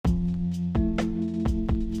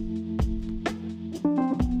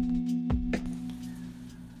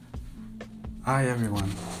Hi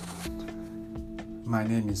everyone, my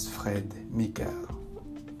name is Fred Michael,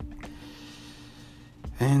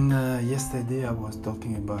 and yesterday I was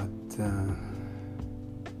talking about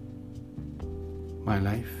my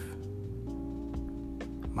life,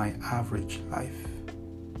 my average life,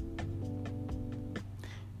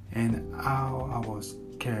 and how I was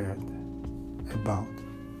scared about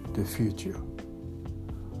the future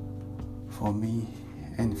for me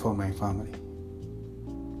and for my family.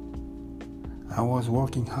 I was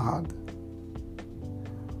working hard,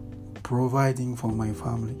 providing for my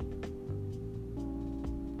family.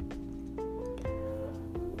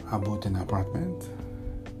 I bought an apartment,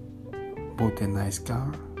 bought a nice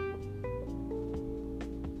car,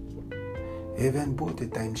 even bought a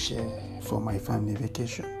timeshare for my family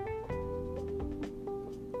vacation,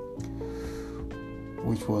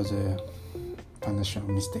 which was a financial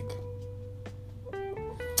mistake.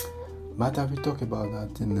 But I will talk about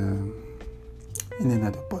that in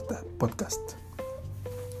another podcast.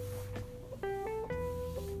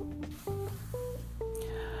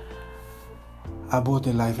 I bought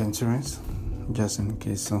a life insurance just in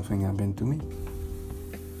case something happened to me.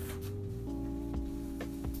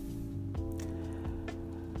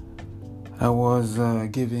 I was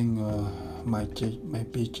giving my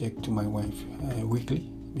paycheck to my wife weekly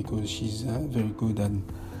because she's very good at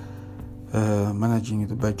managing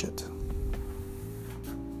the budget.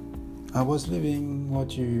 I was living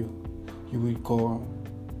what you would call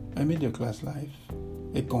a middle class life,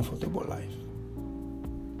 a comfortable life.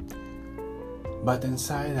 But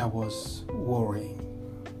inside I was worrying.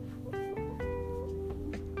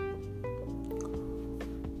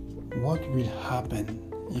 What will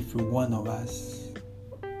happen if one of us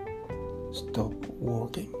stop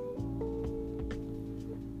working,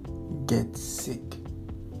 get sick?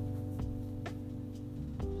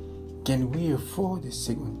 Can we afford a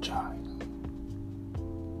second child?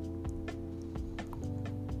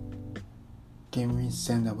 Can we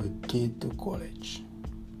send our kid to college?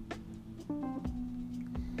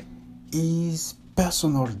 Is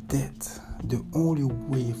personal debt the only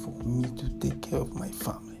way for me to take care of my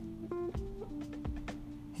family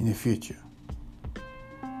in the future?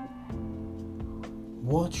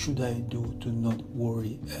 What should I do to not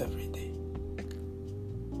worry every day?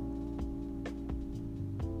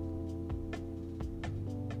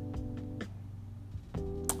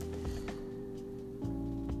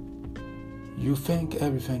 You think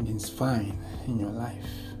everything is fine in your life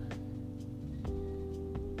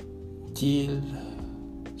till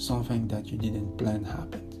something that you didn't plan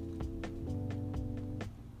happened.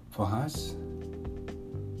 For us,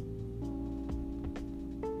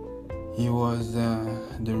 it was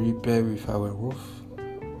the repair with our roof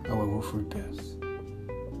repairs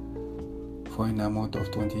for an amount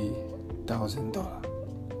of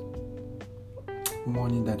 $20,000,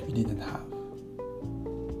 money that we didn't have.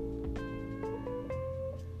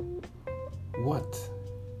 What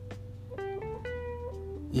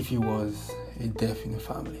if it was a death in the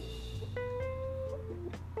family?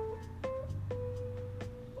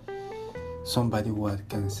 Somebody who had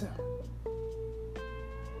cancer.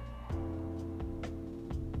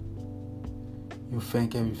 You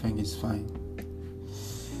think everything is fine.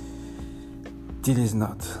 It is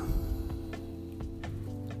not.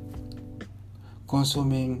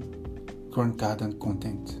 Consuming Grant Cardone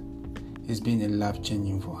content has been a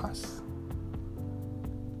life-changing for us.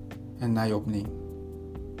 And eye-opening,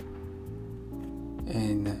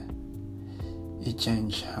 and it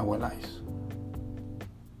changed our lives.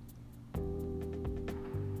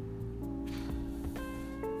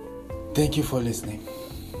 Thank you for listening,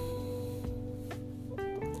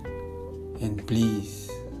 and please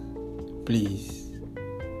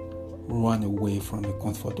run away from a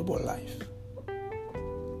comfortable life.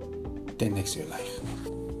 10x your life.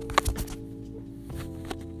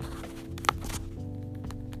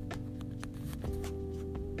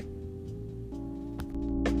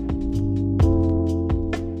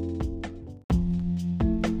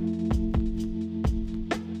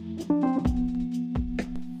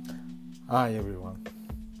 Hi everyone,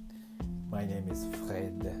 my name is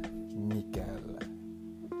Fred Michael.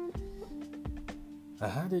 I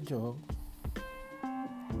had a job.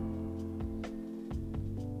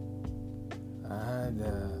 I had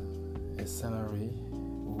a salary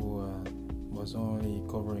who was only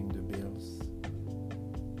covering the bills.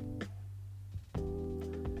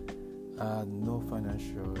 I had no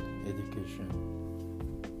financial education.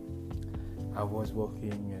 I was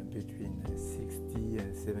working between 60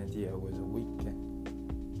 and 70 hours a week.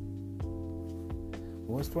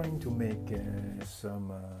 I was trying to make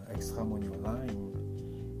some extra money online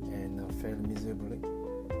and failed miserably.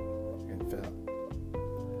 And fell.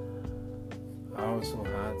 I also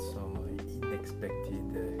had some unexpected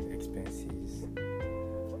expenses.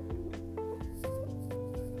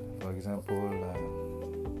 For example,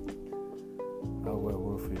 our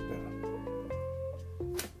roof repair.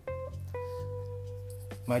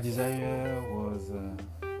 My desire was,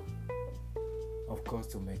 of course,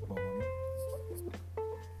 to make more money.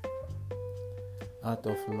 Out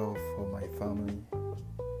of love for my family,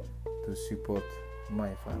 to support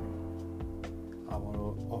my family. I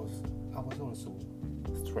was also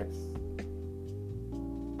stressed,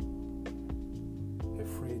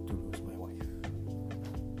 afraid to lose my wife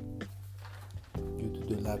due to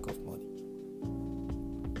the lack of money.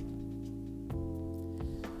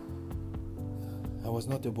 I was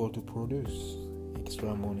not able to produce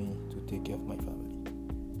extra money to take care of my family.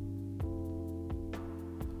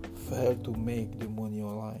 Failed to make the money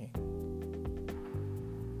online.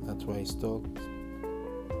 That's why I stopped.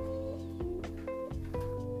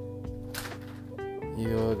 You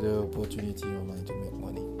had the opportunity online to make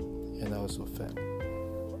money, and I also failed.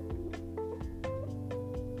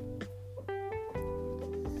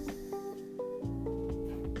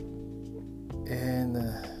 And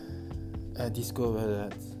I discovered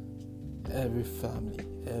that every family,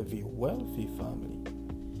 every wealthy family,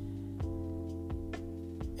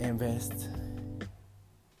 invest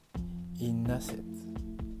in assets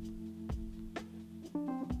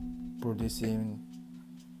producing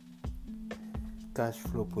cash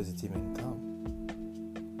flow positive income.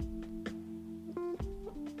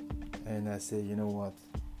 And I say, you know what?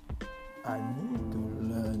 I need to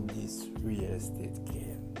learn this real estate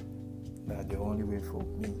game. That's the only way for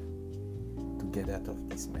me to get out of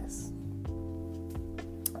this mess.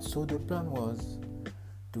 So the plan was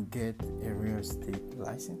to get a real estate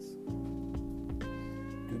license,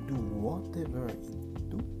 to do whatever it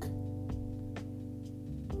took,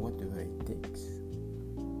 whatever it takes,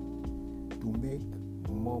 to make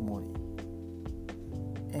more money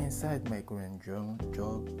inside my current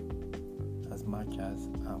job as much as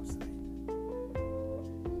outside.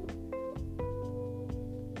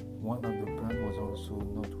 One of the plans was also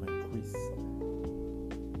not to increase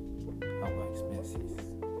our expenses.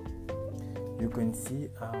 You can see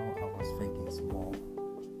how I was thinking small,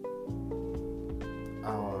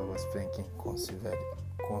 how I was thinking conservative.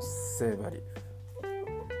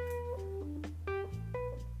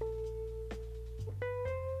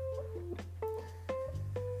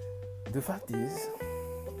 The fact is,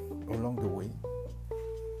 along the way,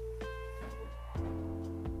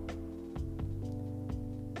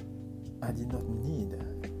 I did not need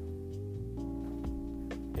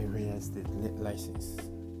a real estate license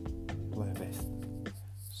to invest,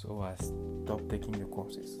 so I stopped taking the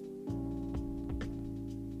courses.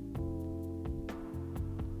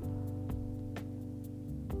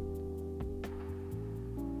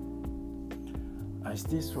 I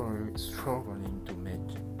still struggling to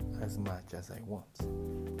make as much as I want.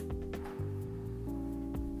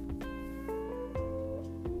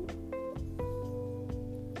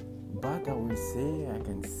 But I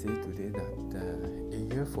can say today that a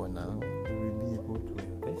year from now, we will be able to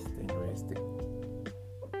invest in real estate.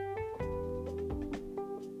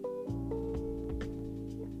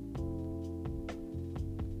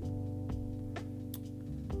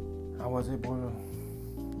 I was able to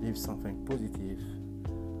leave something positive.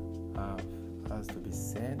 As to be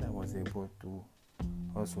said, I was able to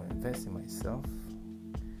also invest in myself,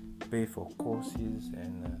 pay for courses,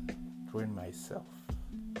 and train myself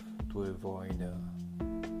to avoid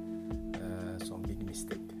some big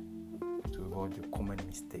mistake, to avoid the common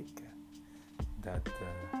mistake that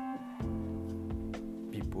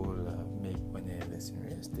people make when they invest in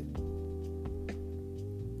real estate.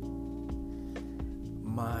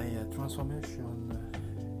 My transformation,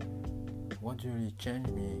 what really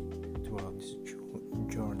changed me throughout this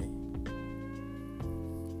journey,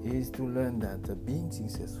 is to learn that being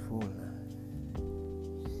successful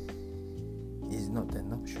is not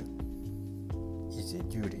an option, it's a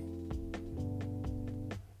duty.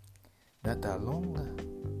 That as long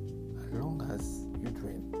as you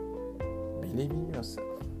dream, believe in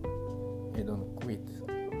yourself, and don't quit,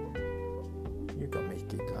 you can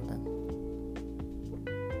make it happen.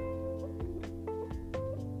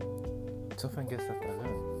 Something else that I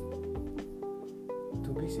learned: to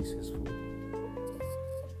be successful,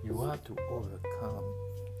 you have to overcome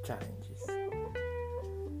challenges.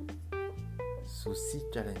 So see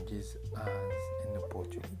challenges as an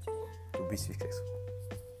opportunity to be successful.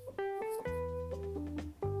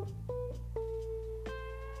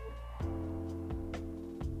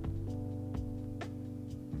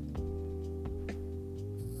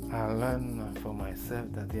 I learned for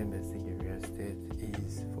myself that investing in real estate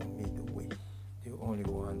is for me the way, the only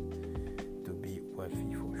one to be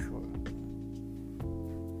wealthy for sure.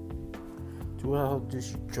 Throughout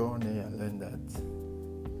this journey, I learned that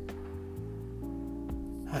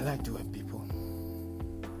I like to help people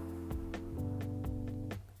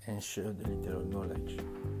and share the little knowledge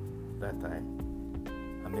that I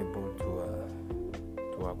am able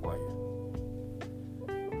to acquire.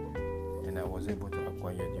 And I was able to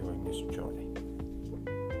acquire during this journey.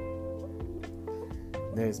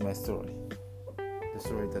 There is my story, the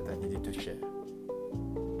story that I needed to share.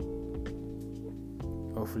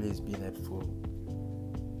 Hopefully it's been helpful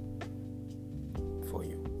for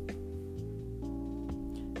you.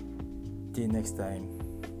 Till next time,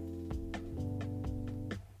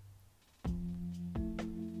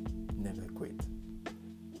 never quit.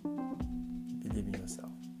 Believe in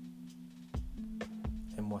yourself.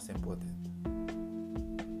 And most importantly,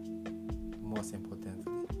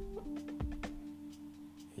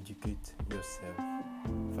 educate yourself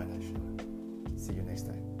financially. See you next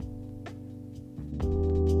time.